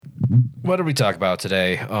What did we talk about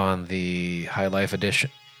today on the High Life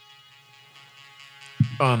edition?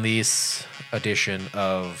 On this edition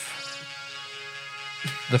of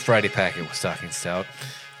the Friday Packet with Stocking Stout.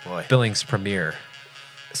 Boy. Billings premiere.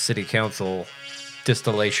 City Council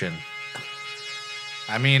distillation.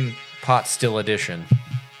 I mean, Pot still edition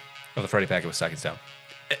of the Friday Packet with Stocking Stout.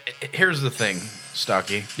 here's the thing,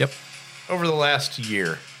 Stocky. Yep. Over the last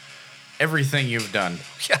year, everything you've done,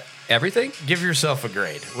 Everything? give yourself a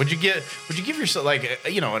grade. Would you give yourself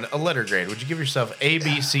a letter grade? Would you give yourself A,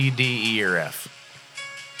 B, C, D, E, or F?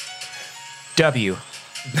 W.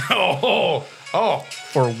 Oh.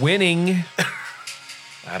 For winning.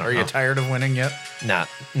 I don't Are know. you tired of winning yet?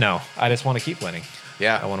 No. I just want to keep winning.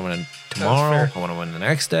 Yeah. I want to win tomorrow. fair. I want to win the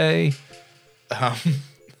next day.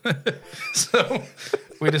 So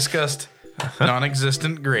we discussed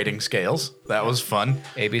non-existent grading scales. That was fun.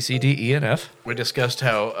 A, B, C, D, E, and F. We discussed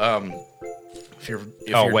how if you're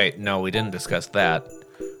Wait. No, we didn't discuss that.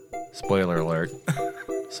 Spoiler alert.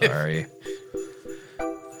 Sorry.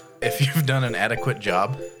 if you've done an adequate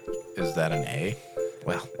job, is that an A?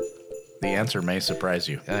 Well, The answer may surprise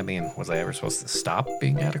you. I mean, was I ever supposed to stop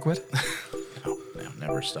being adequate? No,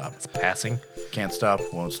 never stop. Passing? Can't stop,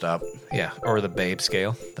 won't stop. Yeah. Or the babe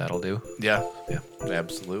scale. That'll do. Yeah,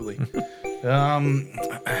 absolutely.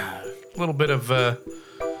 A little bit of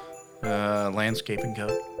landscaping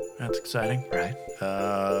coat. That's exciting. Right.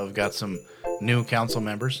 We've got some new council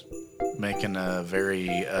members making a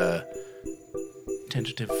very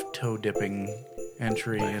tentative toe-dipping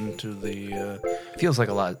entry into the... Feels like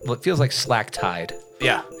a lot. It feels like slack tide.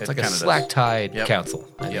 Yeah, It's like a slack tide Yep. council.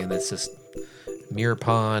 I mean, it's just mirror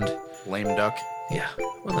pond. Lame duck. Yeah.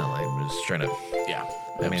 Well, no, I'm just trying to. Yeah.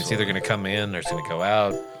 I mean, it's either going to come in or it's going to go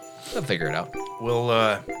out. I'll figure it out.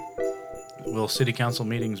 Will city council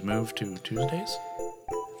meetings move to Tuesdays?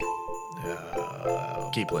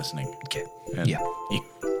 Keep listening. Okay. And Yeah. You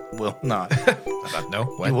will not. No.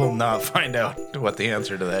 What? You will not find out what the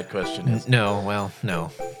answer to that question is. No. Well,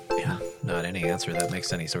 no. Yeah. Not any answer that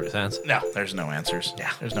makes any sort of sense. No, there's no answers.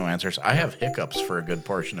 Yeah. There's no answers. I have hiccups for a good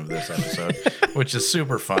portion of this episode, which is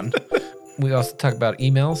super fun. We also talk about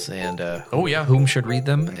emails and whom should read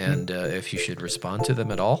them and if you should respond to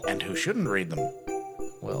them at all. And who shouldn't read them?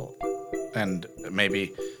 Well, And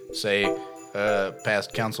maybe say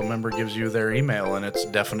past council member gives you their email and it's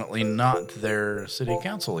definitely not their city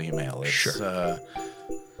council email. It's Sure.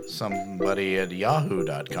 Somebody at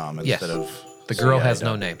yahoo.com instead yes. of... The girl CI. has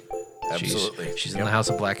no name. Absolutely. She's in the house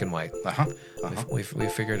of black and white. Uh-huh. We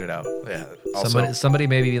figured it out. Yeah. Also, Somebody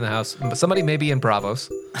may be in the house. Somebody may be in Bravos.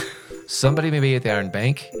 Somebody may be at the Iron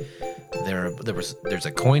Bank. There's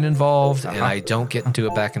a coin involved, and I don't get into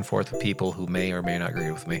a back and forth with people who may or may not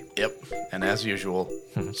agree with me. Yep. And as usual,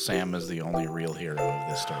 Sam is the only real hero of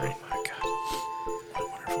this story. Oh my God. What a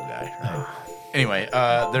wonderful guy. Right? Anyway,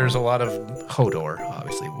 there's a lot of Hodor,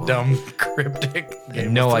 obviously. Won. dumb, cryptic.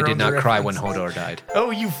 Game No, of I did Thrones not cry when references. Hodor died. Oh,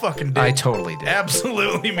 you fucking did. I totally did.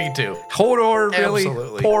 Absolutely, me too. Hodor, really?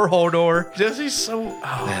 Absolutely. Poor Hodor. Jesse's so.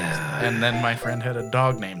 And then my friend had a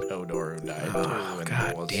dog named Hodor who died too. And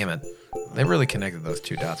God damn it. They really connected those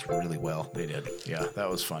two dots really well. They did. Yeah, that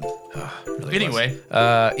was fun. Really Anyway.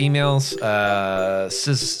 was. Emails,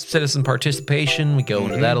 citizen participation. We go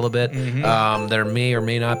into that a little bit. There may or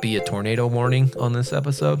may not be a tornado warning on this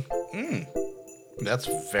episode. That's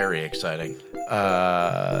very exciting.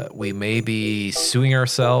 We may be suing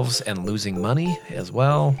ourselves and losing money as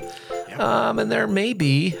well. And there may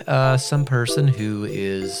be some person who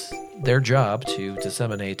is their job to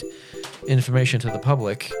disseminate information to the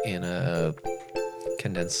public in a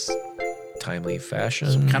condensed, timely fashion.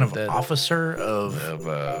 Some kind of officer of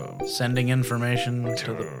sending information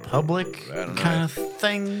to the public kind of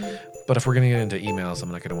thing. But if we're going to get into emails, I'm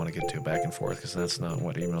not going to want to get into a back and forth because that's not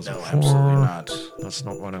what emails are No, for. absolutely not. That's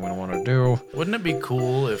not what I'm going to want to do. Wouldn't it be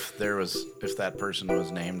cool if that person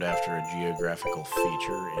was named after a geographical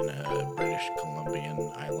feature in a British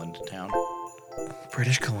Columbian island town?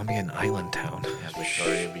 British Columbian island town.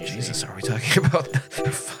 Victoria, BC. Jesus, are we talking about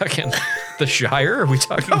the Shire? Are we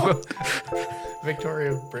talking about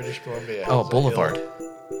Victoria, British Columbia. Oh, has a Boulevard,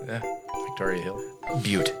 hill. Yeah, Victoria Hill.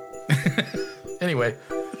 Butte, Anyway,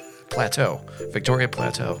 Plateau, Victoria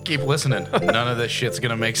Plateau. keep listening. None of this shit's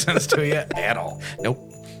gonna make sense to you at all. Nope.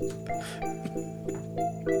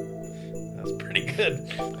 That's pretty good.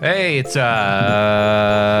 Hey, it's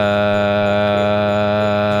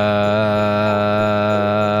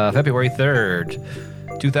February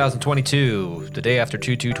 3rd, 2022, the day after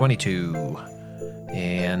 2/2/22.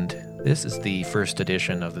 And this is the first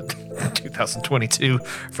edition of the 2022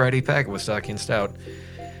 Friday Packet with Stocking Stout.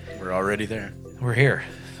 We're already there. We're here.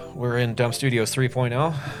 We're in Dumb Studios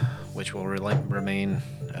 3.0 which will remain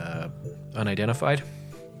unidentified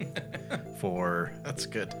for That's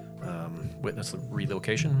good. witness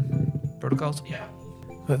relocation protocols. Yeah.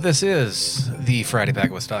 But this is the Friday Pack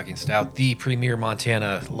with Stocking Stout, the premier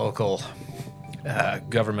Montana local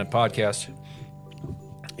government podcast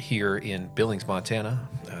here in Billings, Montana,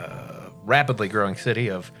 rapidly growing city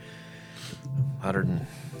of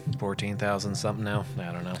 114,000 something now.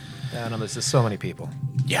 I don't know. There's just so many people.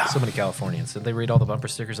 Yeah. So many Californians. Did they read all the bumper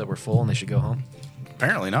stickers that were full and they should go home?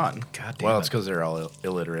 Apparently not. God damn Well, it. it's because they're all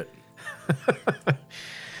illiterate.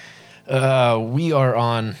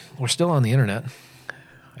 We're still on the internet.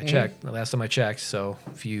 I checked the last time I checked. So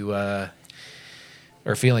if you are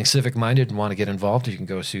feeling civic minded and want to get involved, you can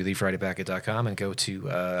go to thefridaypacket.com and go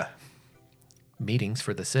to meetings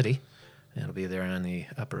for the city. It'll be there in the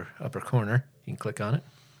upper corner. You can click on it,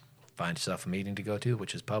 find yourself a meeting to go to,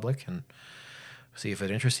 which is public, and see if it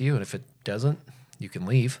interests you. And if it doesn't, you can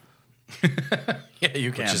leave. Yeah,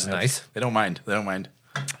 you can. Which is nice. They don't mind.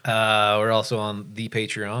 We're also on the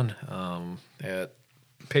Patreon at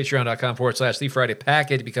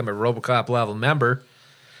patreon.com/thefridaypacket to become a RoboCop level member.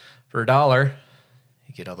 For $1,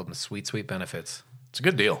 you get all the sweet, sweet benefits. It's a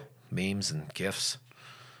good deal. Memes and GIFs,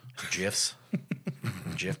 GIFs,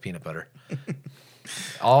 and GIF peanut butter.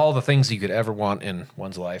 All the things you could ever want in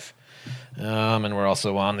one's life. And we're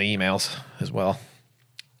also on the emails as well.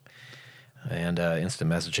 And instant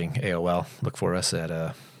messaging, AOL. Look for us at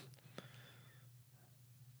I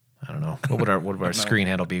don't know. What would our screen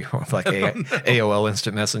handle be? Like AOL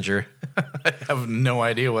Instant Messenger. I have no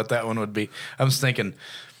idea what that one would be. I was thinking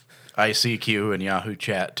ICQ and Yahoo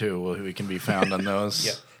Chat too. We can be found on those.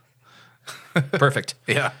 Yep. Perfect.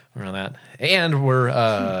 Yeah. We're on that. And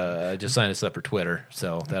we're just signed us up for Twitter,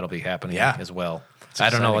 so that'll be happening as well. I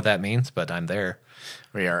don't know what that means, but I'm there.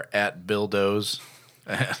 We are at Bildos.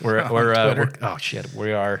 We're oh shit,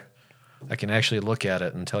 we are. I can actually look at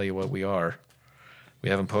it and tell you what we are. We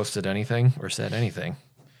haven't posted anything or said anything,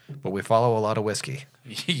 but we follow a lot of whiskey.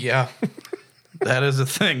 Yeah, that is a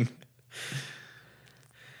thing.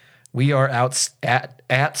 We are out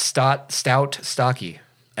at Stout Stocky.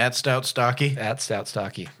 At Stout Stocky. At Stout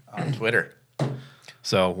Stocky. On Twitter.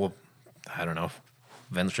 So we'll, I don't know,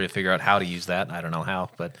 eventually figure out how to use that. I don't know how,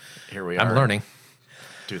 but here we are. I'm learning.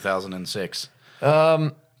 2006.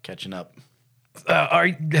 Catching up.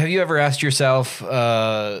 Have you ever asked yourself,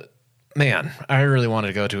 man, I really wanted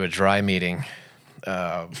to go to a dry meeting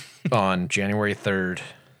on January 3rd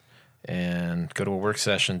and go to a work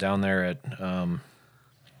session down there at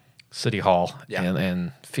City Hall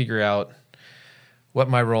and figure out what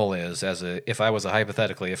my role is if I was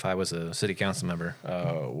a city council member,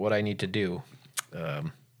 what I need to do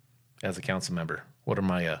as a council member. What are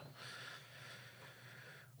my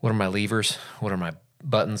levers? What are my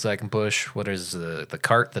buttons I can push? What is the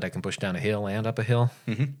cart that I can push down a hill and up a hill?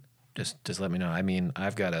 Mm-hmm. Just let me know. I mean,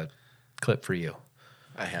 I've got a clip for you.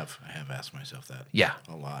 I have asked myself that. Yeah.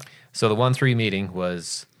 A lot. So the 1-3 meeting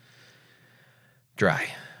was dry.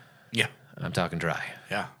 Yeah. I'm talking dry.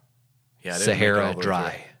 Yeah. Yeah. Sahara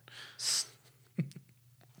dry.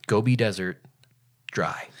 Gobi Desert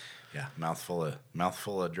dry. Yeah.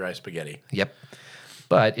 Mouthful of dry spaghetti. Yep.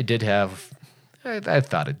 But it did have, I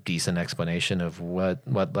thought, a decent explanation of what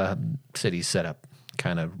the city's setup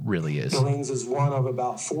kind of really is. Billings is one of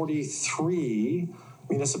about 43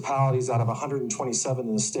 municipalities out of 127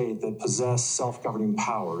 in the state that possess self-governing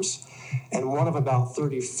powers, and one of about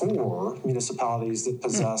 34 municipalities that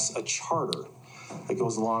possess a charter that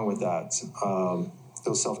goes along with that,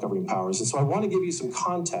 those self-governing powers. And so I want to give you some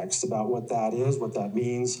context about what that is, what that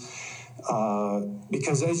means,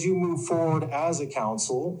 because as you move forward as a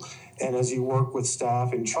council and as you work with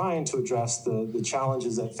staff in trying to address the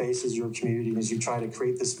challenges that faces your community, and as you try to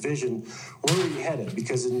create this vision, where are you headed?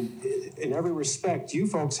 Because in every respect, you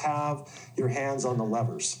folks have your hands on the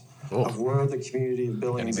levers of where the community of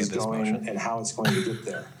Billings is going and how it's going to get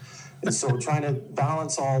there. And so trying to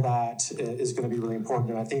balance all that is going to be really important.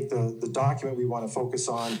 And I think the document we want to focus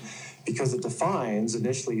on, because it defines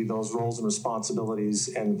initially those roles and responsibilities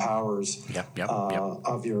and powers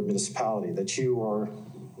of your municipality that you are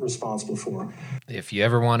responsible for. If you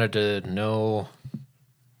ever wanted to know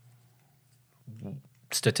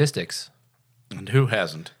statistics, and who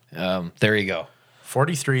hasn't? There you go.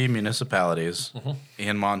 43 municipalities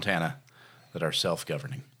in Montana that are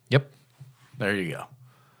self-governing. Yep. There you go.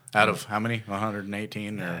 Out of how many?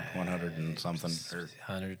 118 or 100 and something? Or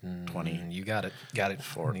 120. You got it.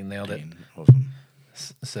 You nailed it.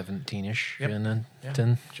 17-ish. Yep. And then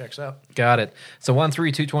 10. Checks out. Got it. So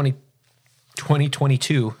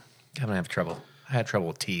 2022. I'm going to have trouble. I had trouble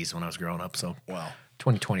with T's when I was growing up, so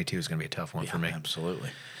 2022 is going to be a tough one for me. Absolutely.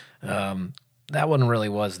 That one really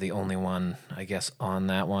was the only one, I guess, on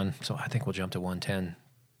that one. So I think we'll jump to 110,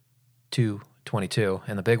 222.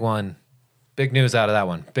 And the big one, big news out of that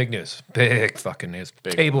one. Big news. Big fucking news.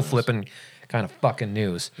 Big Table news. flipping kind of fucking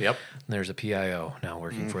news. Yep. There's a PIO now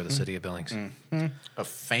working for the city of Billings. A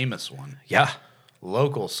famous one. Yeah.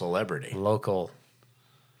 Local celebrity. Local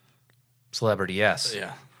celebrity, yes.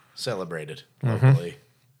 Yeah. Celebrated locally.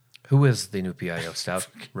 Who is the new PIO, Stout?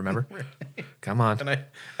 Remember? Come on. And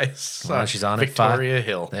I saw on, she's on at Victoria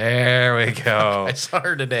Hill. There we go. I saw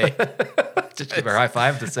her today. Just give her a high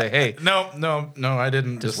five to say, hey. No, I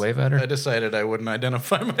didn't. Just wave at her? I decided I wouldn't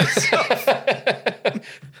identify myself.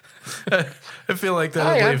 I feel like that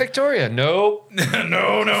Hi, would I'm leave... Victoria. Nope.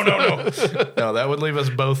 No. No, that would leave us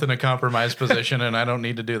both in a compromised position, and I don't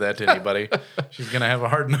need to do that to anybody. She's going to have a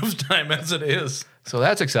hard enough time as it is. So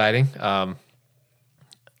that's exciting.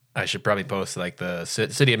 I should probably post like the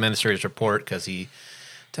city administrator's report because he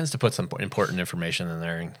tends to put some important information in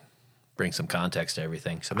there and bring some context to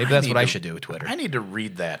everything. So maybe that's what I should do with Twitter. I need to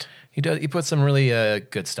read that. He does. He puts some really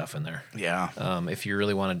good stuff in there. Yeah. If you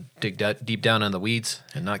really want to dig deep down in the weeds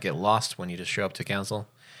and not get lost when you just show up to council,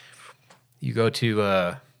 you go to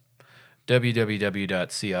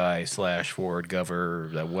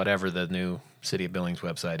www.ci/forwardgover, whatever the new City of Billings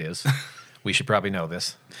website is. We should probably know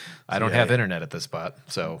this. I don't have internet at this spot,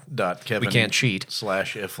 so Kevin we can't cheat.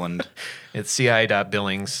 /Ifland. It's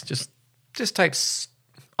ci.billings. Just type,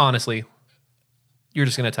 honestly, you're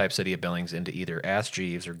just going to type City of Billings into either Ask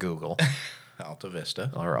Jeeves or Google. Alta Vista.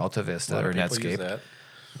 Or Alta Vista A lot or of people use Netscape that.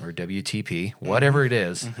 or WTP, whatever it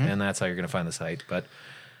is, and that's how you're going to find the site. But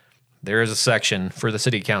there is a section for the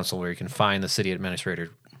city council where you can find the city administrator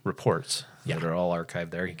reports that are all archived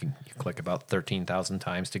there. You click about 13,000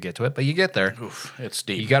 times to get to it, but you get there. Oof, it's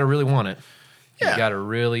deep. You got to really want it. Yeah. You got to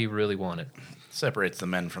really, really want it. Separates the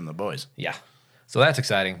men from the boys. Yeah. So that's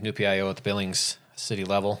exciting. New PIO at the Billings city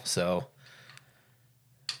level. So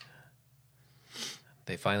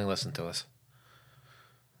they finally listened to us.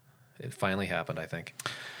 It finally happened, I think.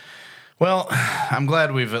 Well, I'm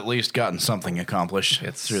glad we've at least gotten something accomplished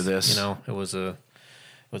through this. You know, it was a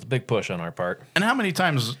big push on our part. And how many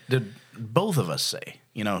times did both of us say,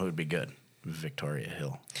 you know who would be good? Victoria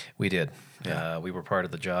Hill. We did. Yeah. We were part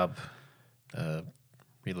of the job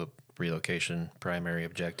relocation primary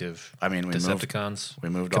objective. I mean, Decepticons. We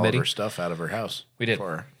moved committee. all of her stuff out of her house. We did.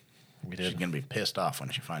 For her. We did. She's going to be pissed off when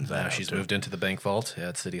she finds that Now out. she's too. moved into the bank vault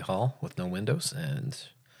at City Hall with no windows and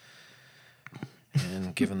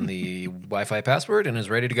given the Wi-Fi password and is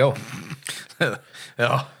ready to go.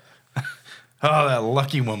 Oh, that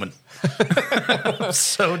lucky woman. I'm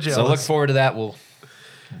so jealous. So look forward to that. We'll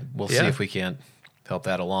see Yeah. if we can't help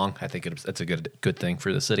that along. I think it's a good thing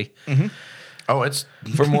for the city. Oh, it's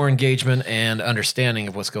For more engagement and understanding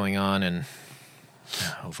of what's going on, and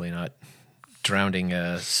hopefully not drowning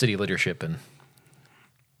city leadership in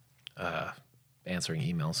answering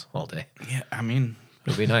emails all day. yeah. I mean, It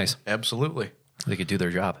would be nice. absolutely. They could do their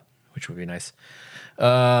job, which would be nice.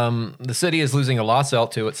 The city is losing a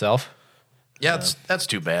lawsuit to itself. Yeah, that's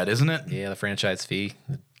too bad, isn't it? Yeah, the franchise fee.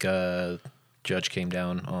 The judge came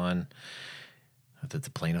down on the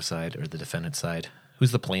plaintiff side or the defendant side.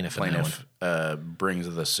 Who's the plaintiff in that one? Plaintiff brings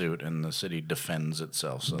the suit, and the city defends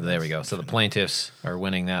itself. So There we go. So the plaintiffs are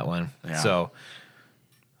winning that one. Yeah. So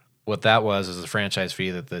what that was is a franchise fee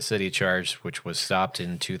that the city charged, which was stopped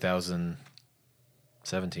in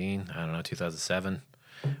 2017. I don't know, 2007.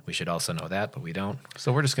 We should also know that, but we don't.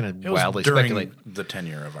 So we're just going It to was wildly during speculate. the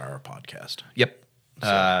tenure of our podcast. Yep.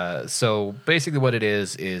 So basically what it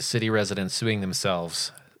is city residents suing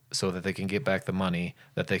themselves so that they can get back the money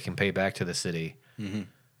that they can pay back to the city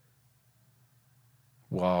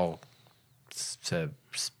while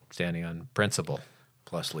standing on principle.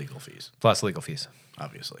 Plus legal fees, Plus legal fees.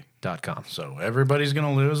 obviously. .com. So everybody's going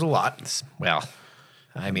to lose a lot. Well,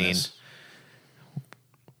 I mean, This-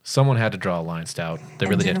 someone had to draw a line, Stout. They And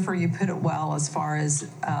really did. Jennifer, you put it well as far as,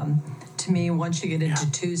 to me, once you get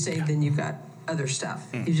into Tuesday, then you've got other stuff.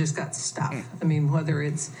 You've just got stuff. I mean, whether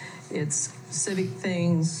it's civic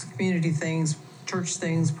things, community things, church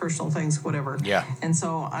things, personal things, whatever. Yeah. And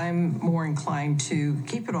so I'm more inclined to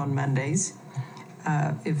keep it on Mondays.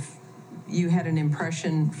 If you had an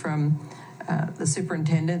impression from the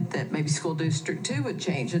superintendent that maybe school district 2 would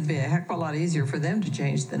change, it'd be a heck of a lot easier for them to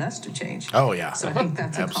change than us to change. Oh, yeah. So I think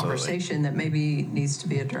that's a Absolutely. conversation that maybe needs to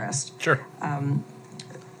be addressed. Sure.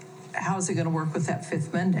 How is it going to work with that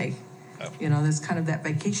fifth Monday? You know, that's kind of that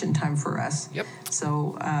vacation time for us. Yep.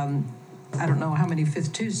 So I don't know how many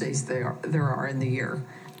fifth Tuesdays there are in the year.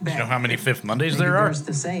 Do you know how many Fifth Mondays Maybe there are? There's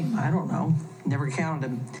the same. I don't know. Never counted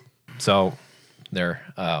them. So there,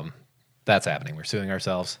 that's happening. We're suing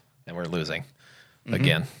ourselves and we're losing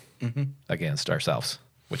again against ourselves,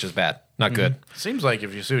 which is bad. Not good. Seems like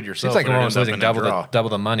if you sued yourself, Seems like it we're ends almost up losing in a draw. double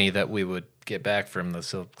the money that we would get back from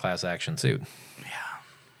the class action suit. Yeah.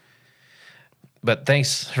 But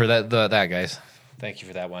thanks for that, guys. Thank you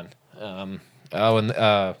for that one. And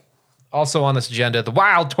also on this agenda, the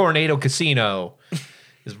Wild Tornado Casino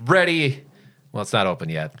is ready. Well, it's not open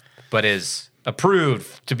yet, but is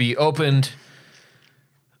approved to be opened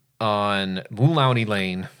on Moolowney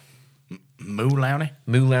Lane.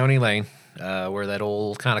 Moolowney Lane, where that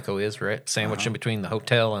old Conoco is, right? Sandwiched in between the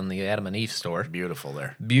hotel and the Adam and Eve store. Beautiful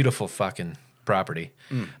there. Beautiful fucking property.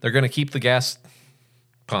 They're going to keep the gas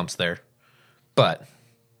pumps there, but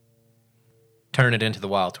turn it into the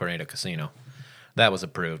Wild Tornado Casino. That was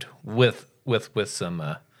approved with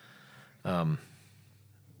some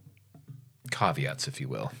caveats, if you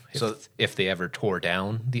will. If they ever tore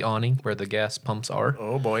down the awning where the gas pumps are,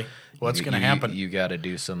 Oh boy, what's going to happen? You got to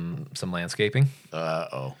do some landscaping.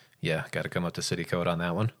 Oh. Yeah, got to come up to city code on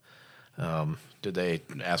that one. Did they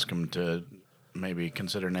ask him to maybe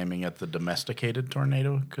consider naming it the Domesticated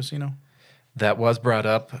Tornado Casino? That was brought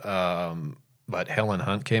up, but Helen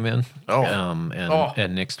Hunt came in. And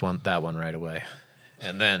nixed that one right away.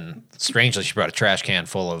 And then, strangely, she brought a trash can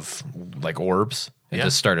full of like orbs and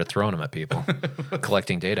just started throwing them at people,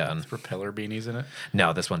 collecting data on Propeller beanies in it?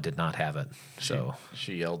 No, this one did not have it. So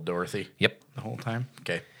She yelled Dorothy? Yep. The whole time?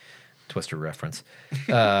 Okay. Twister reference.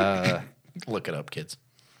 Look it up, kids.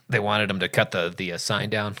 They wanted them to cut the sign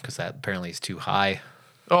down because that apparently is too high.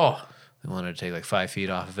 Oh. They wanted to take like 5 feet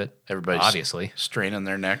off of it. Everybody's obviously straining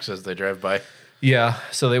their necks as they drive by. Yeah,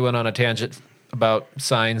 so they went on a tangent about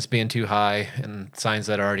signs being too high and signs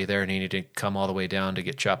that are already there needed to come all the way down to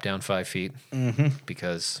get chopped down 5 feet. Mm-hmm.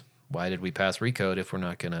 Because why did we pass recode if we're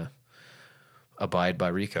not going to abide by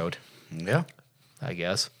recode? Yeah. I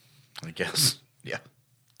guess. Yeah.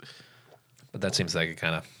 But that seems like a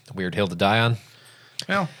kind of weird hill to die on.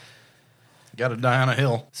 Well, got to die on a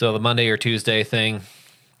hill. So the Monday or Tuesday thing.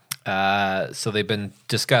 So they've been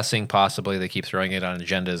discussing possibly they keep throwing it on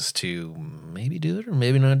agendas to maybe do it or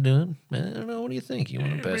maybe not do it. I don't know. What do you think? You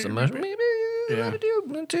want to pass a motion? Maybe you want to do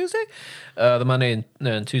it on Tuesday? The Monday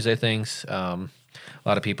and Tuesday things. A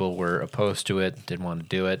lot of people were opposed to it, didn't want to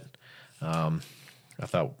do it. I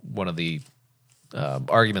thought one of the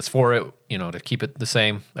arguments for it, to keep it the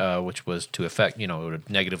same, which was to affect, it would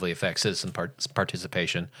negatively affect citizen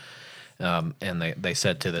participation. And they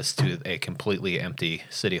said to a completely empty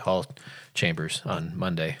city hall chambers on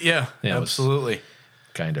Monday. Yeah, absolutely.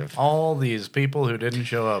 Kind of all these people who didn't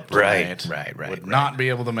show up tonight would not be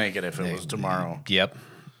able to make it if it was tomorrow. Yep.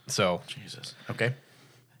 So Jesus. Okay.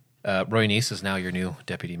 Roy Neese is now your new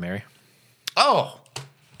deputy mayor. Oh,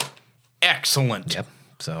 excellent. Yep.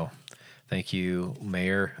 So thank you,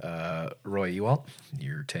 Mayor Roy Ewalt.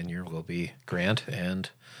 Your tenure will be grand and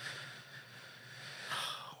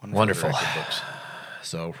wonderful.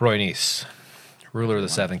 So Roy Neese, ruler of the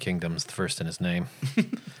Seven Kingdoms, the first in his name,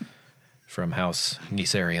 from House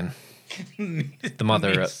Neesarian,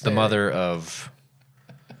 the mother of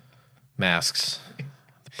masks, the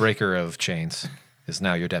breaker of chains, is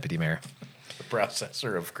now your deputy mayor. The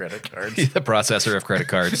processor of credit cards. The processor of credit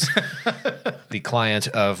cards. The client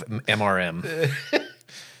of MRM.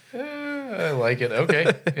 I like it.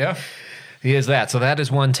 Okay. Yeah. He is that. So that is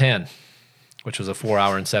 110, which was a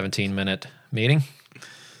 4-hour and 17-minute meeting.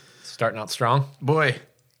 Starting out strong. Boy,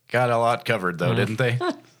 got a lot covered, though, didn't they?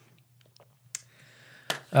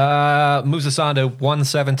 Moves us on to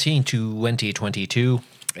 117 to 2022.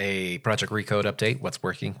 A Project Recode update. What's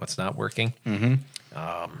working, what's not working. Mm-hmm.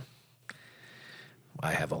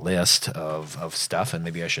 I have a list of stuff, and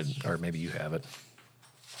maybe I should, or maybe you have it.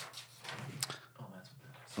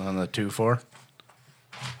 On the 2-4?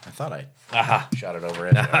 I thought I shot it over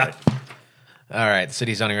it. All right. All right.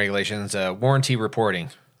 City zoning regulations. Warranty reporting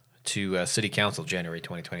to City Council January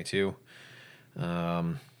 2022.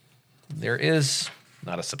 There is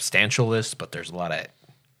not a substantial list, but there's a lot of,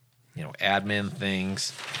 admin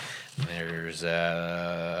things. There's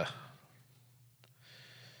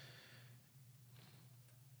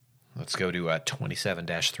let's go to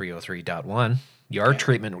 27-303.1. Yard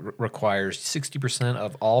treatment requires 60%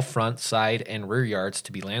 of all front, side, and rear yards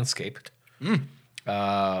to be landscaped.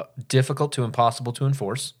 Difficult to impossible to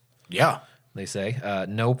enforce. Yeah. They say.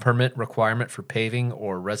 No permit requirement for paving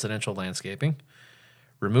or residential landscaping.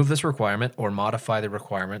 Remove this requirement or modify the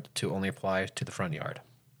requirement to only apply to the front yard.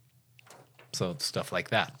 So stuff like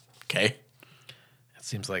that. Okay. It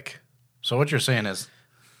seems like... So what you're saying is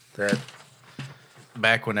that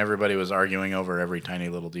back when everybody was arguing over every tiny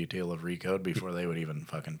little detail of Recode before they would even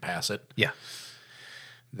fucking pass it, Yeah.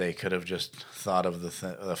 they could have just thought of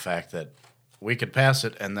the fact that we could pass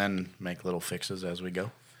it and then make little fixes as we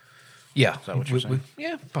go. Yeah. Is that what you're saying?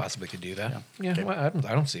 Yeah, possibly could do that. Yeah, Okay. well,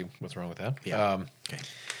 I don't see what's wrong with that. Yeah. Okay.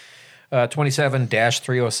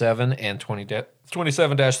 27-307 and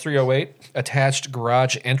 27-308. Attached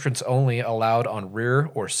garage entrance only allowed on rear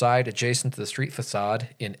or side adjacent to the street facade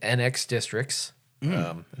in NX districts.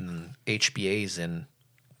 And HBAs in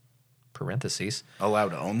parentheses.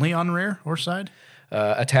 Allowed only on rear or side?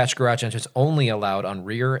 Attached garage entrance only allowed on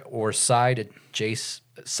rear or side adjacent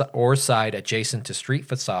to street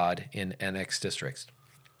facade in NX districts.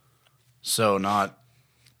 So not...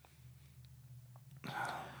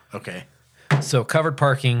 Okay. So covered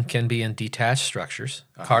parking can be in detached structures,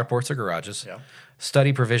 carports or garages. Yeah.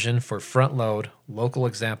 Study provision for front load, local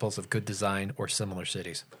examples of good design or similar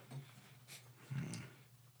cities.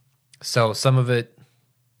 So some of it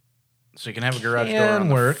So you can have a garage door Can on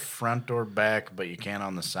work. the front or back, but you can't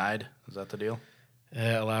on the side? Is that the deal?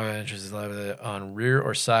 allow entrances on rear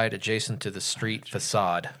or side adjacent to the street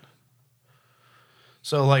facade.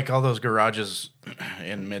 So like all those garages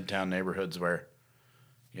in midtown neighborhoods where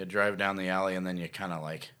you drive down the alley and then you kind of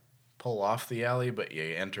like pull off the alley, but you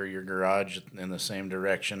enter your garage in the same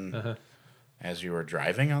direction as you were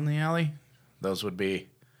driving on the alley. Those would be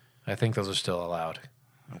I think those are still allowed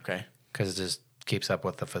okay. because it just keeps up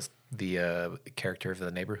with the character of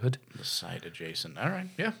the neighborhood. The side adjacent. All right.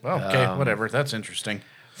 Yeah. Well, okay. Whatever. That's interesting.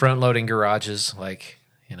 Front loading garages, like,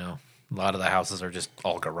 a lot of the houses are just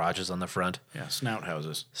all garages on the front. Yeah. Snout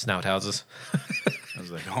houses, Snout houses. as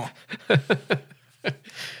they call.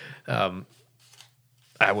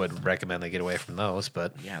 I would recommend they get away from those,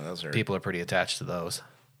 but Yeah, those are people are pretty attached to those.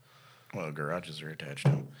 Well, garages are attached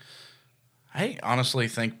to them. I honestly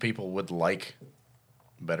think people would like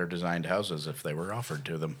better designed houses if they were offered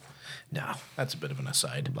to them. No. That's a bit of an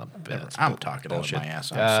aside. That's I'm talking bullshit. out of my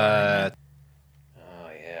ass. I'm sorry. Man. Oh,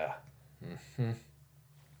 yeah.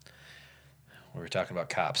 We were talking about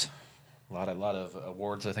cops. A lot of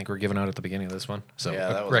awards I think were given out at the beginning of this one. So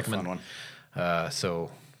Yeah, that was a fun one.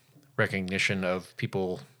 So recognition of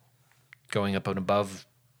people going up and above,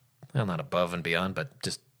 well, not above and beyond, but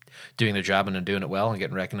just doing their job and doing it well and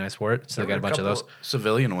getting recognized for it. So they got a bunch of those.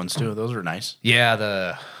 Civilian ones, too. Those are nice.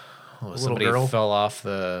 Yeah, somebody girl. fell off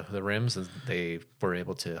the rims and they were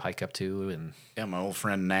able to hike up to. And Yeah, my old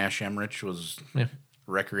friend Nash Emmerich was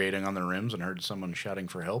recreating on the rims and heard someone shouting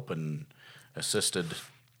for help and assisted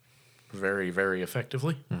very, very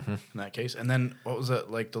effectively in that case. And then, what was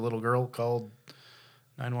that, like the little girl called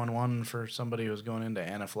 911 for somebody who was going into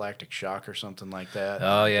anaphylactic shock or something like that?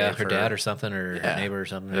 Oh, yeah, Gave her dad or something, or her neighbor or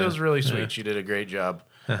something. It was really sweet. She did a great job.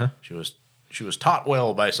 She was taught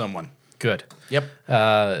well by someone. Good. Yep.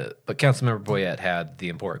 But Councilmember Boyette had the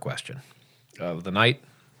important question of the night.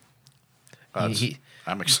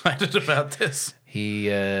 I'm excited about this. He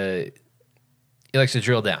likes to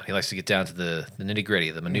drill down. He likes to get down to the nitty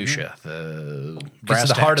gritty, the minutia, the Brass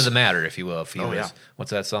the heart tacks. of the matter, if you will. If he was, yeah.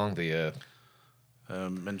 What's that song? The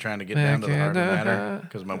Been trying to get down to the heart of the matter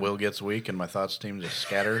because my will gets weak and my thoughts seem to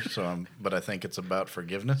scatter. But I think it's about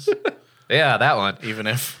forgiveness. yeah, that one. Even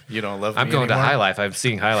if you don't love me I'm going anymore. to High Life. I'm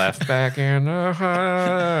seeing High Life. Back in the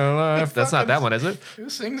High Life. That's not that one, is it? Who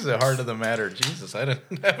sings the heart of the matter? Jesus, I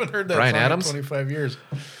haven't heard that Bryan song Adams? in 25 years.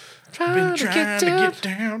 Trying to get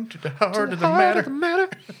down to the heart of the matter.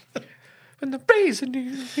 When the raising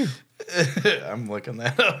you. I'm looking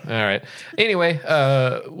that up. All right. Anyway,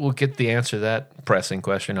 we'll get the answer to that pressing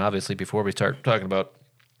question, obviously, before we start talking about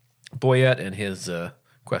Boyette and his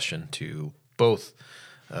question to both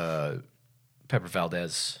Pepper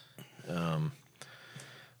Valdez,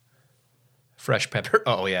 Fresh Pepper.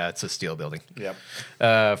 Oh, yeah, it's a steel building. Yep.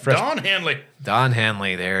 Fresh Don Hanley. Don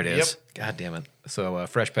Hanley, there it is. Yep. God damn it. So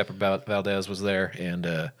Fresh Pepper Valdez was there,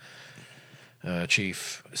 and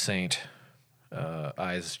Chief Saint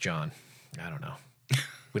Eyes John. I don't know.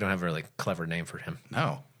 We don't have a really clever name for him.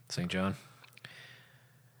 No. St. John.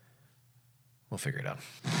 We'll figure it out.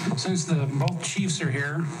 Since both chiefs are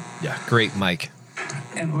here, Yeah, great, Mike.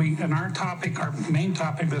 and our main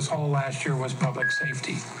topic this whole last year was public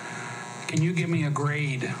safety. Can you give me a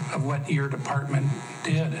grade of what your department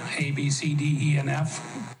did? A, B, C, D, E, and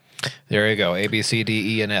F? There you go. A, B, C,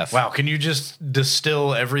 D, E, and F. Wow, can you just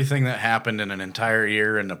distill everything that happened in an entire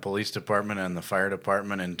year in the police department and the fire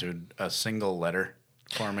department into a single letter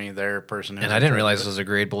for me there, person who's And I didn't realize it was a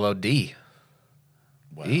grade below D.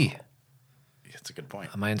 Wow. E. That's a good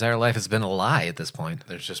point. My entire life has been a lie at this point.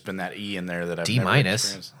 There's just been that E in there that I've D never minus.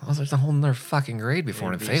 experienced. Well, there's a whole other fucking grade before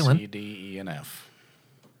A, I'm B, failing. C, D, E, and F.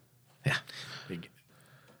 Yeah. Big-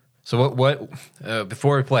 So what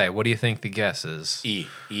before we play, what do you think the guess is? E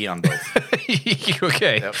on both.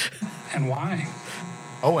 Okay. Yep. And why?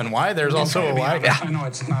 Oh, and why? There's also a why. I know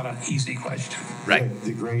it's not an easy question. Right.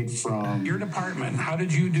 The grade from Your department, how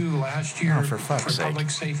did you do last year Oh, for fuck's sake. public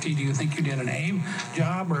safety? Do you think you did an A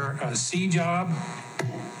job or a C job?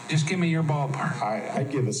 Just give me your ballpark. I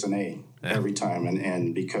give us an A every time,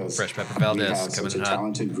 and because Fresh Pepper we Valdez have coming such a hot.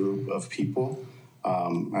 talented group of people.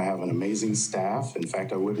 I have an amazing staff. In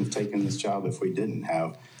fact, I wouldn't have taken this job if we didn't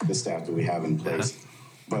have the staff that we have in place.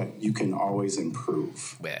 But you can always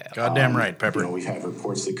improve. Well, Goddamn right, Pepper. You know, we've had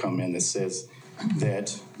reports that come in that says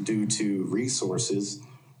that due to resources,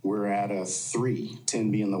 we're at a 3, 10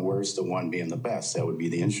 being the worst, a 1 being the best. That would be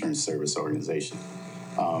the insurance service organization.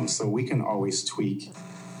 So we can always tweak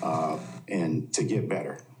and to get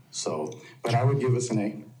better. So, but I would give us an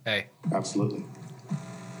A. hey. Absolutely.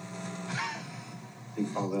 You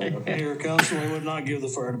follow that up? Mayor, Council, I would not give the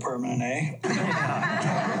fire department an A.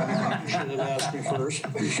 You should have asked me first.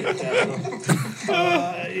 Appreciate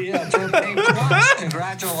that. Yeah,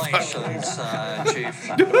 Congratulations, Chief.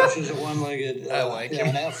 Which is a one-legged, I like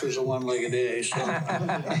an F is a one-legged A, so.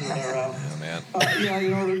 Oh man. Yeah, you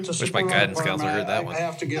know, to Wish my support our guidance counselor department, heard that one. I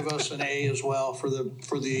have to give us an A as well for the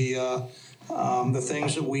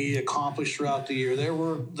things that we accomplished throughout the year. There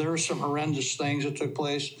were some horrendous things that took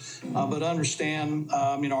place, but understand,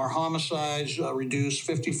 our homicides reduced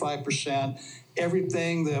 55%.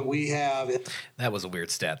 Everything that we have. That was a weird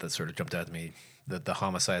stat that sort of jumped out at me. That the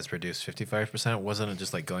homicides reduced 55%. Wasn't it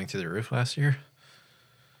just like going through the roof last year?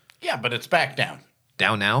 Yeah, but it's back down.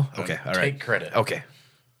 Down now? Okay, all right. Take credit. Okay.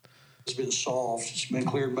 It's been solved. It's been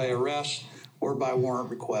cleared by arrest or by warrant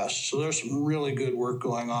request. So there's some really good work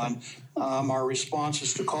going on. Our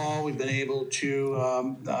responses to call, we've been able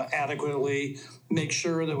to adequately make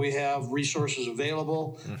sure that we have resources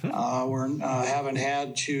available. We haven't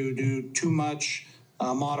had to do too much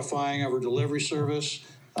modifying of our delivery service.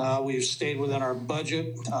 We've stayed within our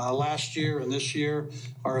budget last year and this year.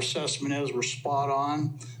 Our assessment is we're spot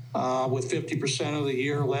on. With 50% of the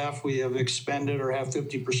year left, we have expended or have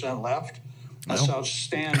 50% left. That's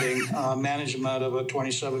outstanding management of a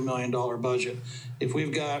 $27 million budget. If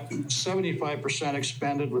we've got 75%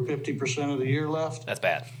 expended with 50% of the year left, That's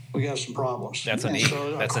bad. we got some problems. That's an And E.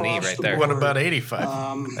 so That's an E across right the there. What board, about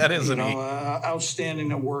 85? That is an E.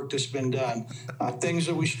 outstanding work that's been done. Things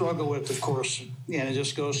that we struggle with, of course, and it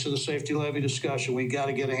just goes to the safety levy discussion. We got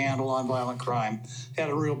to get a handle on violent crime. Had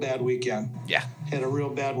a real bad weekend. Yeah. Had a real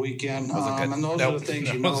bad weekend. Wasn't good. And those Nope. are the things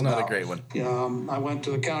That you know was not a about. great one. I went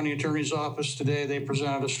to the county attorney's office today. They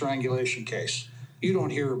presented a strangulation case. You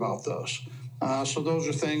don't hear about those. So those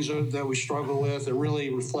are things that we struggle with that really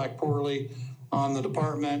reflect poorly on the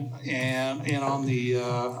department and on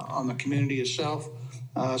the community itself.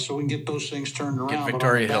 So we can get those things turned around.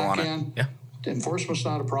 Victoria but Hill on on the it. back end, Yeah. enforcement's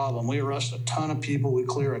not a problem. We arrest a ton of people. We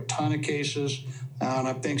clear a ton of cases. And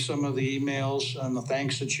I think some of the emails and the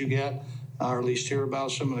thanks that you get, or at least hear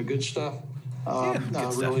about some of the good stuff,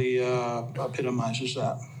 stuff. really epitomizes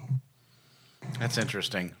that. That's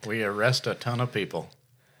interesting. We arrest a ton of people.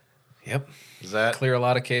 Yep. Is that Clear a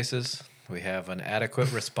lot of cases. We have an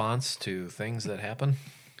adequate response to things that happen.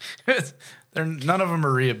 None of them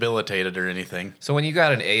are rehabilitated or anything. So when you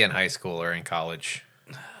got an A in high school or in college,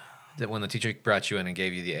 that when the teacher brought you in and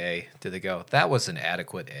gave you the A, did they go, that was an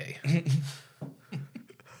adequate A?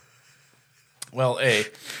 Well, A.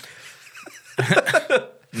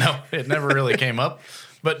 No, it never really came up.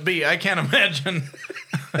 But B, I can't imagine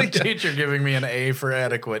a teacher giving me an A for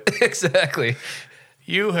adequate. Exactly.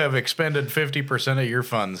 You have expended 50% of your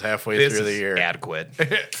funds halfway This through the is year. adequate.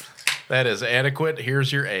 That is adequate.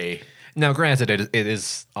 Here's your A. Now, granted, it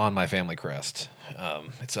is on my family crest.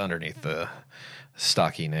 It's underneath the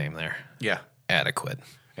stocky name there. Yeah, Adequate.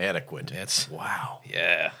 adequate. It's Wow.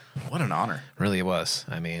 yeah, What an honor. really it was.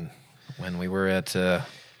 I mean, when we were at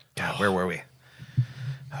God, where were we?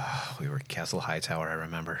 We were at Castle Hightower, I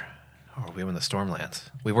remember. Or we were in the Stormlands.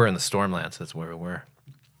 We were in the Stormlands. That's where we were.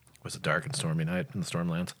 It was a dark and stormy night in the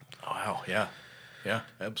Stormlands. Wow, yeah. Yeah,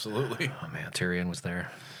 absolutely. Oh man, Tyrion was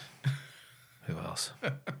there. Who else?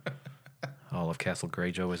 All of Castle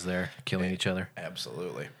Greyjoy was there, killing each other,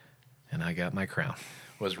 Absolutely. and I got my crown.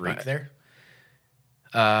 Was Reek there?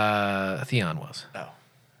 Theon was. Oh.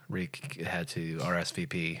 Reek had to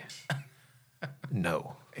RSVP.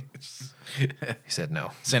 No. He said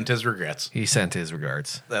no. Sent his regrets. He sent his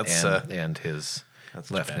regards. That's, and his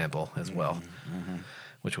left bad. nipple as well,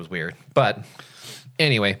 which was weird. But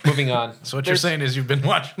anyway, moving on. So what you're saying is you've been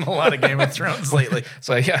watching a lot of Game of Thrones lately.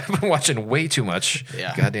 So yeah, I've been watching way too much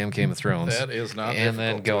goddamn Game of Thrones. That is not And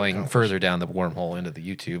then difficult to going accomplish. further down the wormhole into the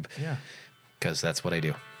YouTube. Yeah. Because that's what I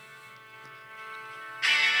do.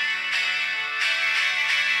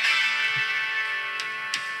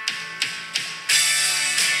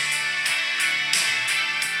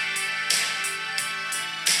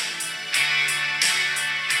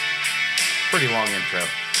 Pretty long intro.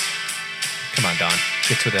 Come on, Don.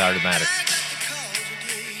 Get to the automatic.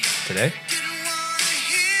 Today?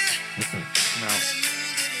 No.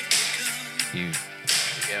 You.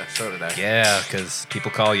 Yeah, so did I. Yeah, because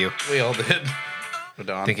people call you. We all did. But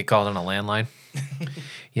Don. Think you called on a landline?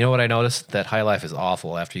 You know what I noticed? That High Life is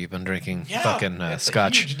awful after you've been drinking fucking it's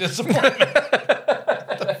scotch. A huge disappointment.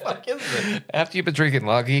 What the fuck is it? After you've been drinking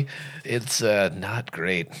Lucky, it's not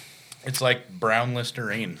great. It's like brown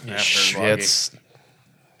Listerine after Loggy. It's,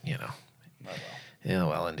 Yeah,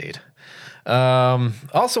 well, indeed.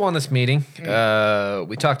 Also on this meeting,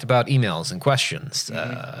 we talked about emails and questions.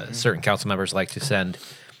 Certain council members like to send,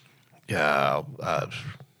 I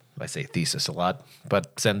say thesis a lot,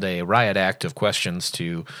 but send a riot act of questions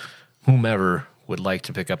to whomever would like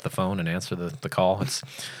to pick up the phone and answer the call.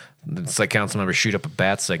 It's like council members shoot up a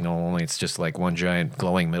bat signal, only it's just like one giant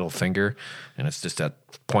glowing middle finger, and it's just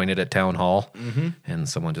pointed at town hall, and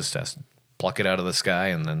someone just has to pluck it out of the sky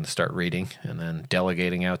and then start reading and then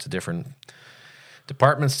delegating out to different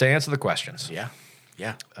departments to answer the questions. Yeah.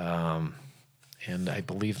 And I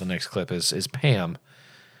believe the next clip is Pam,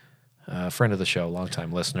 a friend of the show,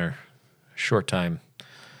 longtime listener, short time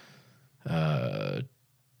hairdo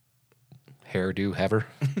haver.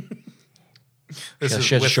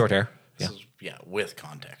 She has short hair. With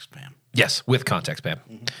context, Pam. Yes, with context, Pam.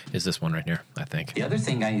 Is this one right here, I think.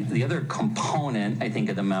 The other component, I think,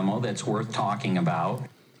 of the memo that's worth talking about.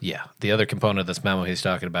 Yeah, the other component of this memo he's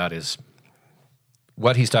talking about is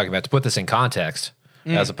what he's talking about. To put this in context,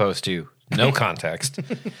 as opposed to no context,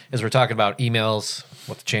 is we're talking about emails,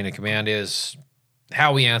 what the chain of command is,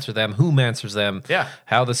 how we answer them, whom answers them,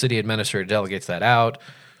 how the city administrator delegates that out,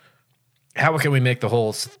 how can we make the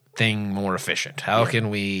whole thing more efficient, how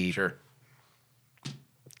can we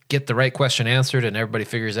get the right question answered and everybody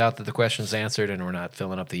figures out that the question's answered and we're not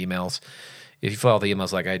filling up the emails. If you follow the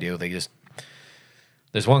emails like I do,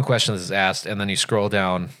 there's one question that's asked and then you scroll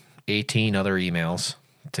down 18 other emails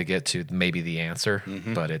to get to maybe the answer,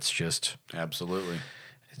 but it's just absolutely,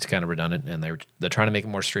 it's kind of redundant, and they're trying to make it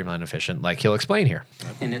more streamlined and efficient, like he'll explain here.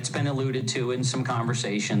 And it's been alluded to in some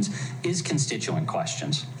conversations, is constituent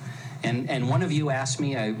questions. And one of you asked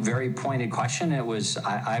me a very pointed question. I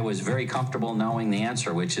was very comfortable knowing the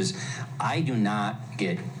answer, which is I do not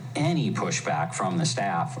get any pushback from the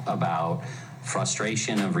staff about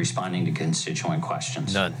frustration of responding to constituent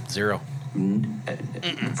questions. None. Zero.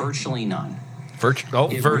 Virtually none.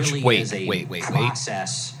 Wait.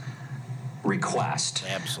 Process request.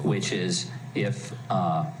 Absolutely. Which is if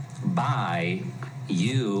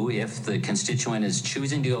if the constituent is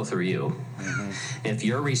choosing to go through you, if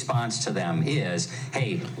your response to them is,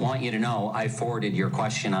 hey, want you to know I forwarded your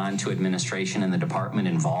question on to administration and the department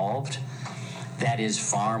involved, that is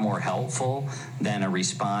far more helpful than a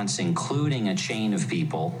response including a chain of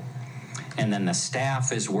people. And then the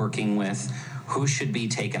staff is working with who should be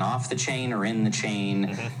taken off the chain or in the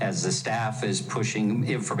chain as the staff is pushing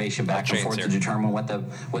information back and forth to determine what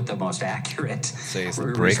the most accurate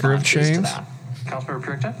breaker of chains. Councilmember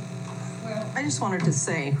Puritan? I just wanted to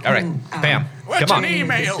say. All right, Pam, come on.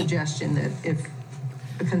 Email. The suggestion that if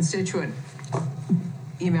a constituent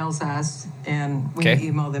emails us and we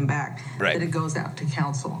email them back, that it goes out to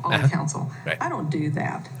council, all council. Right. I don't do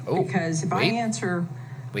that because if I answer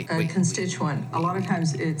a constituent, a lot of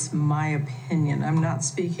times it's my opinion. I'm not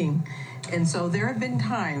speaking. And so there have been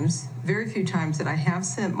times, very few times, that I have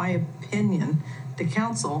sent my opinion to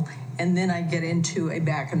council and then I get into a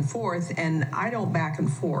back and forth, and I don't back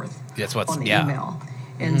and forth on the email.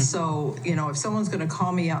 And so, if someone's going to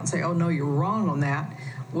call me out and say, oh, no, you're wrong on that,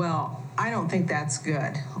 well, I don't think that's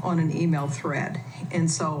good on an email thread. And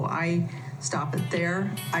so I stop it there.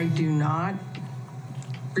 I do not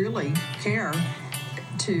really care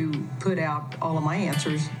to put out all of my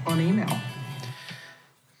answers on email.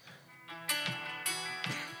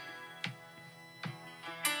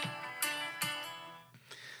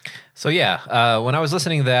 So when I was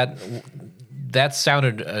listening to that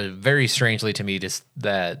sounded very strangely to me, just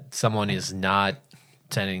that someone is not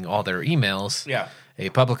sending all their emails. Yeah. A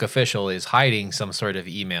public official is hiding some sort of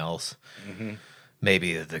emails.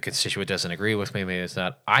 Maybe the constituent doesn't agree with me, maybe it's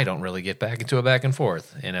not. I don't really get back into a back and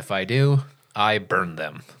forth. And if I do, I burn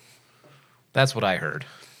them. That's what I heard.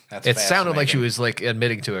 It sounded like she was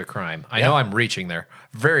admitting to a crime. I know I'm reaching there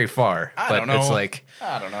very far, but it's like,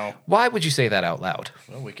 I don't know. Why would you say that out loud?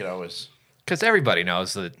 Well, we could always, because everybody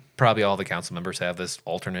knows that probably all the council members have this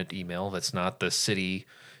alternate email that's not the city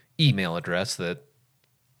email address that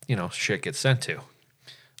shit gets sent to.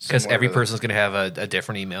 Because every person's going to have a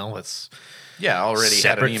different email that's already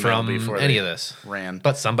separate had an email from before any of this. Ran,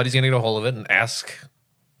 but somebody's going to get a hold of it and ask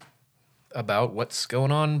about what's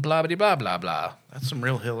going on, blah, blah, blah, blah, blah. That's some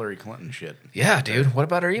real Hillary Clinton shit. Yeah, dude. What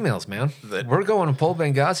about our emails, man? We're going to pull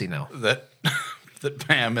Benghazi now. That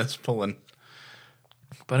Pam is pulling.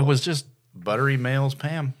 But it was just... Buttery Mails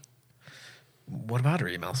Pam. What about her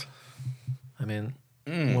emails? I mean,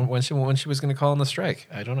 when she was going to call in the strike.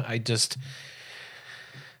 I don't know.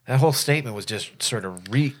 That whole statement was just sort of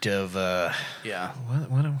reeked of... Yeah.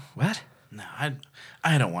 What? No,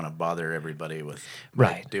 I don't want to bother everybody with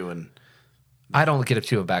doing... I don't get it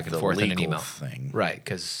to a back and forth in an legal email. Thing. Right,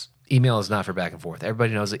 because email is not for back and forth.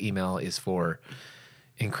 Everybody knows that email is for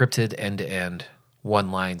encrypted end-to-end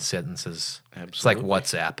one-line sentences. Absolutely. It's like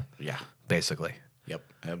WhatsApp. Yeah. Basically. Yep,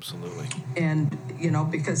 absolutely. And,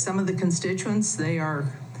 because some of the constituents, they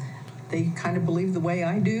kind of believe the way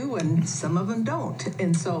I do, and some of them don't.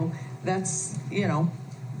 And so that's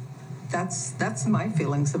my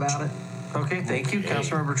feelings about it. Okay, thank you.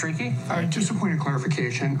 Councilmember Tricky? Just a point of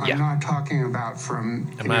clarification. Yeah. I'm not talking about if talking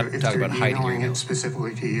they're about hiding your emailing emails. it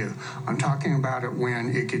specifically to you. I'm talking about it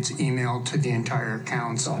when it gets emailed to the entire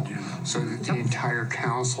council, so that the entire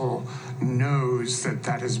council knows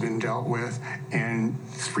that has been dealt with, and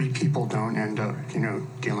 3 people don't end up,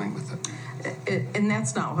 dealing with it. And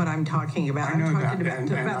that's not what I'm talking about. I'm talking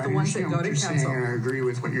about the ones that go to council. And I agree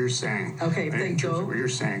with what you're saying. Okay, if they in terms go- of what you're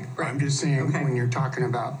saying. Right. I'm just saying when you're talking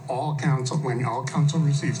about when all council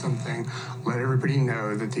receives something, let everybody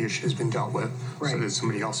know that the issue has been dealt with, so that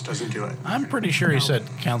somebody else doesn't do it. I'm pretty sure he said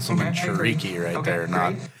Councilman Cherokee there,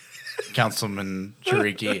 not Councilman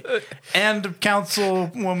Cherokee. And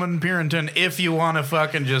Councilwoman Purinton, if you want to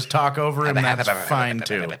fucking just talk over him, that's fine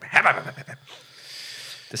too.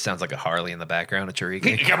 This sounds like a Harley in the background, a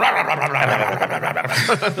Cherokee.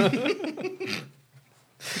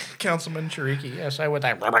 Councilman Cherokee, yes, I would.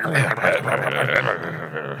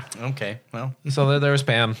 Okay, well. So there's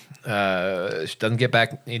Pam. She doesn't get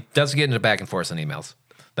into back and forth on emails.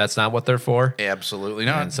 That's not what they're for. Absolutely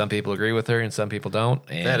not. And some people agree with her and some people don't.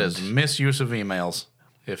 And that is misuse of emails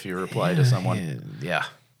if you reply to someone. Yeah.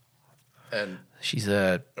 And she's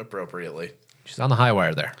appropriately. She's on the high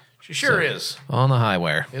wire there. She sure is. On the high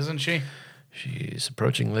wire. Isn't she? She's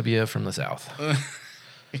approaching Libya from the south. Yeah.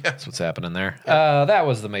 That's what's happening there. That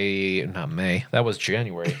was that was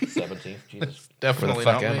January 17th. Jesus. Definitely Where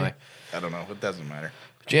the fuck not am May. I? I don't know. It doesn't matter.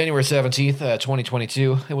 January 17th,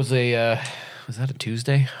 2022. It was was that a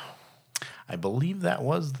Tuesday? I believe that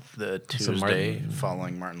was the Tuesday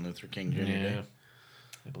following Martin Luther King Jr. Day.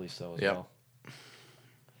 I believe so as well.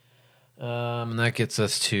 And that gets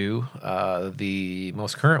us to the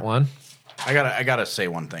most current one. I gotta say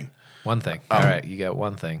one thing. One thing. All right, you got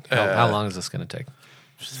one thing. How long is this going to take?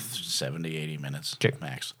 70, 80 minutes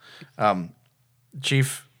max.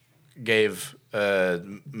 Chief gave a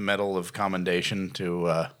medal of commendation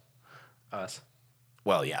to us.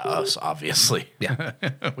 Well, yeah, us, obviously. Yeah.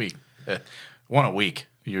 We one a week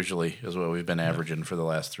usually is what we've been averaging for the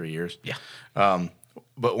last 3 years. Yeah.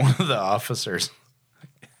 But one of the officers,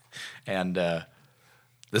 and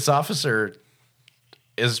this officer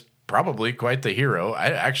is probably quite the hero. I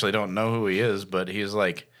actually don't know who he is, but he's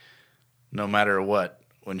like, no matter what,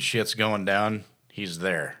 when shit's going down, he's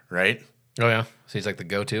there, right? Oh, yeah. So he's like the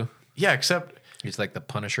go-to? Yeah, except... He's like the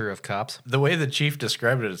Punisher of cops? The way the chief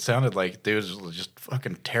described it, it sounded like dude was just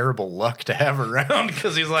fucking terrible luck to have around,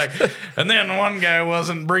 because he's like, and then one guy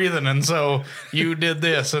wasn't breathing, and so you did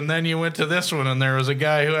this, and then you went to this one, and there was a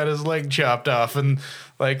guy who had his leg chopped off, and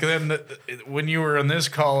like then when you were on this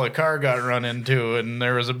call, a car got run into, and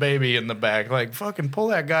there was a baby in the back. Like, fucking pull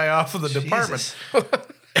that guy off of the department.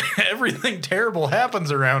 Everything terrible happens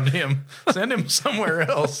around him. Send him somewhere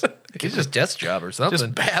else. He's just desk job or something.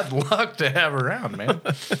 Just bad luck to have around, man.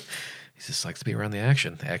 He just likes to be around the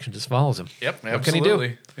action. The action just follows him. Yep, what absolutely.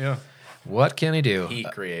 Can he do? Yeah. What can he do? He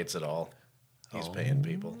creates it all. He's paying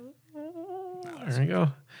people. There you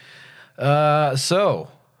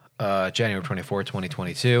go. January 24,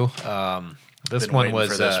 2022. This Been one waiting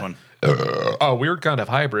was for this one. a weird kind of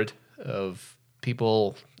hybrid of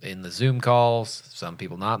people in the Zoom calls, some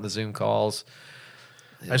people not in the Zoom calls.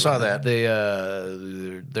 I saw that.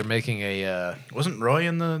 They're making a wasn't Roy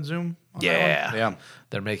in the Zoom? Yeah.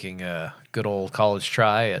 They're making a good old college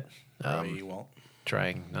try at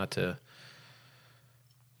trying not to.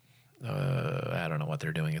 I don't know what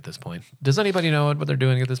they're doing at this point. Does anybody know what they're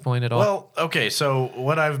doing at this point at all? Well, okay. So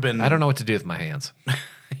what I've been, I don't know what to do with my hands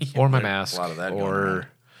or my mask a lot of that going or on.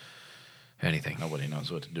 anything. Nobody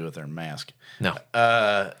knows what to do with their mask. No.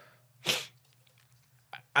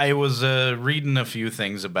 I was reading a few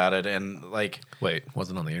things about it, and like, wait,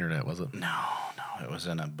 wasn't on the internet, was it? No, it was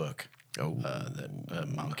in a book. That a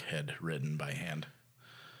monk had written by hand.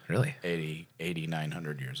 Really?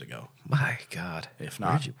 900 years ago, My God. if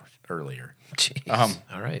not earlier. Jeez.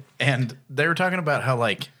 All right. And they were talking about how,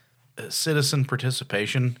 like, citizen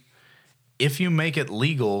participation, if you make it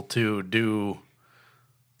legal to do,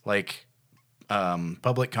 like,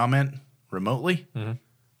 public comment remotely,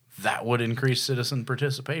 that would increase citizen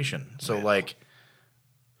participation. So, like,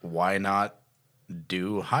 why not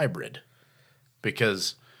do hybrid?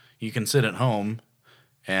 Because you can sit at home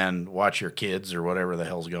and watch your kids or whatever the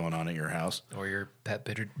hell's going on at your house. Or your pet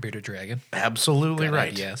bearded dragon. Absolutely Good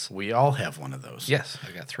right. idea, yes. We all have one of those. Yes,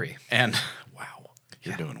 I got 3. And, wow,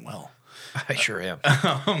 you're doing well. I sure am.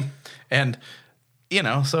 And, you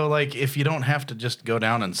know, so, like, if you don't have to just go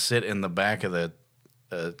down and sit in the back of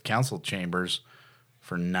the council chambers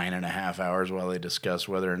for 9.5 hours while they discuss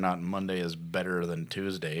whether or not Monday is better than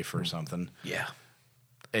Tuesday for something. Yeah.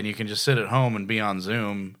 And you can just sit at home and be on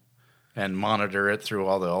Zoom and monitor it through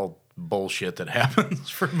all bullshit that happens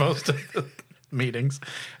for most of the meetings.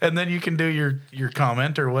 And then you can do your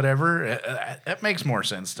comment or whatever. That makes more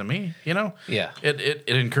sense to me, you know? Yeah. It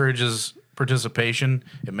encourages participation.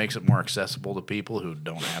 It makes it more accessible to people who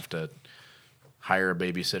don't have to hire a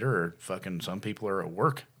babysitter, or fucking some people are at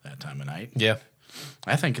work that time of night. Yeah.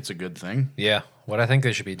 I think it's a good thing. Yeah. What I think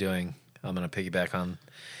they should be doing, I'm going to piggyback on,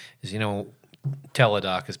 is, you know,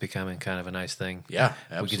 teledoc is becoming kind of a nice thing. Yeah,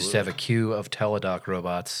 absolutely. We could just have a queue of teledoc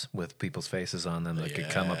robots with people's faces on them that could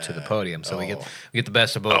come up to the podium. So we get the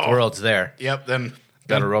best of both worlds there. Yep, then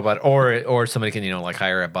Got a robot, or somebody can, you know, like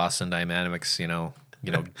hire a Boston Dynamics, you know,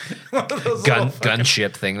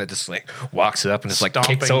 gunship thing that just like walks up and just like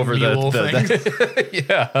kicks over the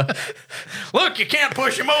yeah. Look, you can't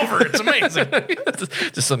push him over. It's amazing.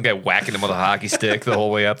 Just some guy whacking him with a hockey stick the whole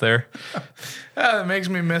way up there. That makes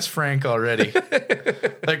me miss Frank already.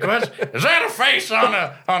 Like, what is that? A face on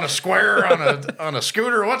a square on a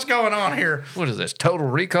scooter? What's going on here? What is this? Total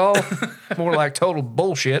Recall? More like total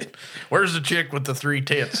bullshit. Where's the chick with the 3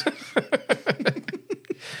 tits?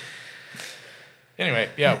 Anyway,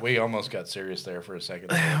 yeah, we almost got serious there for a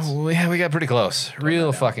second. Yeah, we got pretty close,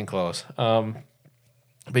 real fucking close. But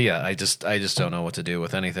yeah, I just don't know what to do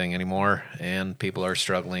with anything anymore, and people are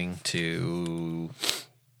struggling to,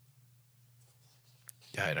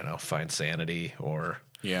 I don't know, find sanity or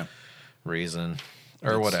reason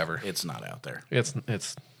or whatever. It's not out there. It's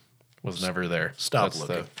was never there. Stop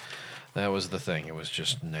looking. That was the thing. It was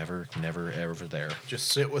just never ever there. Just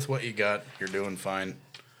sit with what you got. You're doing fine.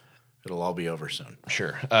 It'll all be over soon.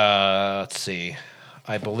 Sure. Let's see.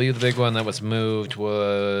 I believe the big one that was moved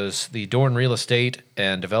was the Dorn Real Estate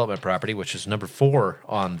and Development Property, which is number 4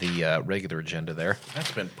 on the regular agenda there.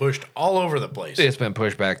 That's been pushed all over the place. It's been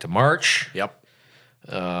pushed back to March. Yep.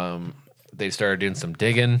 They started doing some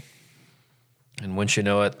digging, and once you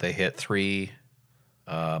know it, they hit 3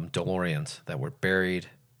 DeLoreans that were buried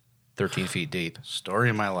 13 feet deep. Story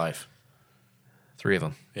of my life. 3 of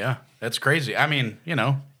them. Yeah, that's crazy. I mean, you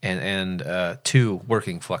know. And 2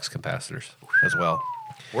 working flux capacitors as well.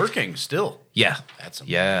 Working still. Yeah. That's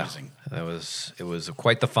Yeah. amazing. It was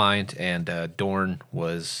quite the find, and Dorn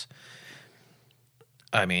was,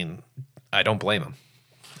 I mean, I don't blame him.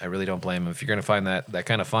 I really don't blame him. If you're going to find that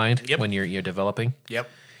kind of find when you're developing, you're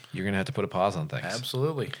going to have to put a pause on things.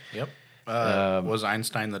 Absolutely. Yep. Was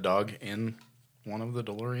Einstein the dog in one of the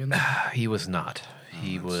DeLoreans? He was not.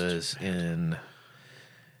 He was in...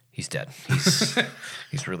 He's dead.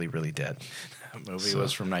 He's really, really dead. That movie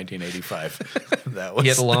was from 1985. That was.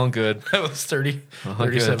 Get along good. That was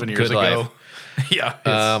 37 years good ago. Life.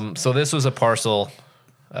 Yeah. So this was a parcel,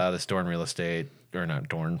 this Dorn Real Estate, or not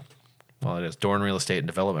Dorn, well, it is Dorn Real Estate and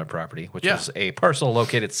Development Property, which is a parcel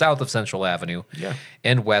located south of Central Avenue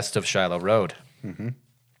and west of Shiloh Road,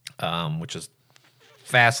 which is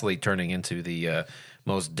fastly turning into the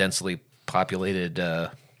most densely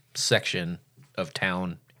populated section of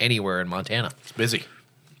town anywhere in Montana. It's busy.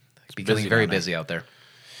 It's becoming very busy out there.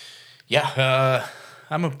 Yeah.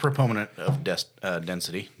 I'm a proponent of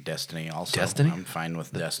density. Destiny also. Destiny? I'm fine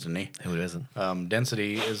with destiny. Who isn't?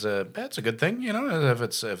 Density is that's a good thing, you know, if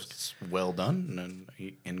it's well done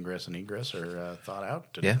and ingress and egress are thought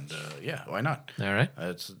out. And, why not? All right.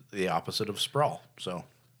 It's the opposite of sprawl. So,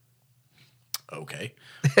 okay.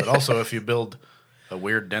 But also, if you build a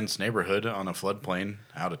weird dense neighborhood on a floodplain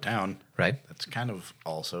out of town, right? That's kind of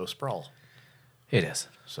also sprawl. It is.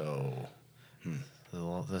 So,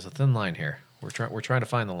 there's a thin line here. We're trying to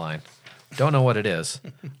find the line. Don't know what it is.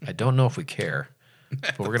 I don't know if we care,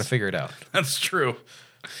 but we're gonna figure it out. That's true.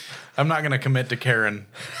 I'm not going to commit to Karen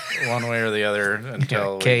one way or the other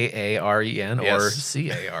until Karen or Yes.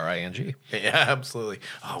 Caring. Yeah, absolutely.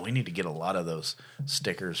 Oh, we need to get a lot of those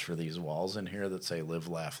stickers for these walls in here that say "Live,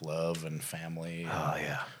 Laugh, Love" and "Family." Oh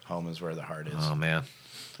yeah, home is where the heart is. Oh man,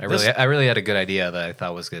 I really had a good idea that I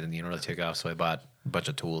thought was good and really took off. So I bought a bunch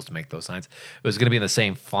of tools to make those signs. It was going to be in the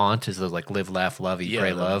same font as the "Live, Laugh, Love, Eat,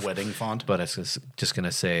 Pray, the Love" wedding font. but it's just going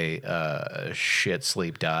to say "Shit,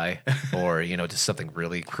 Sleep, Die" or just something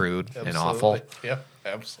really crude and awful. Yeah,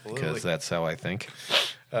 absolutely. Because that's how I think.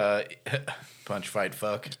 Punch, fight,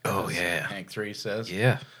 fuck. Oh as yeah, Hank 3 says.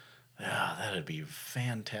 Yeah. Oh, that'd be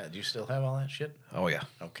fantastic. Do you still have all that shit? Oh yeah.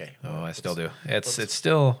 Okay. Oh, I still do. It's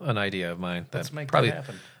still an idea of mine. Let's make probably, that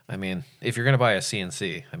happen. I mean, if you're going to buy a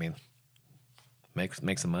CNC, I mean, make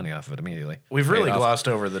some money off of it immediately. We've Pay really it off. glossed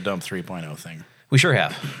over the Dump 3.0 thing. We sure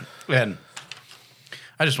have. And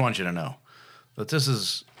I just want you to know that this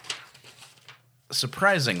is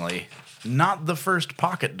surprisingly not the first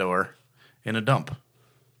pocket door in a dump.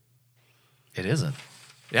 It isn't.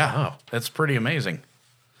 Yeah. Wow. That's pretty amazing.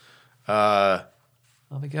 I'll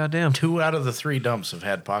be goddamn. 2 out of the 3 dumps have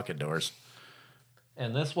had pocket doors.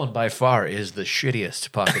 And this one by far is the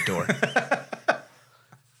shittiest pocket door.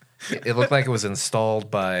 It looked like it was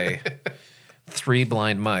installed by 3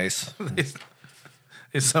 blind mice.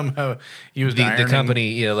 They somehow used The ironing.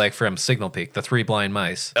 company, like from Signal Peak, the 3 blind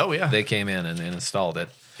mice. Oh, yeah. They came in and installed it.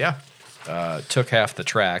 Yeah. Took half the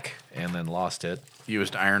track and then lost it.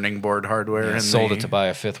 Used ironing board hardware. And and sold it to buy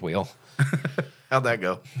a 5th wheel. How'd that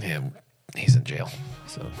go? Yeah, he's in jail,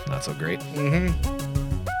 so not so great. Mm-hmm.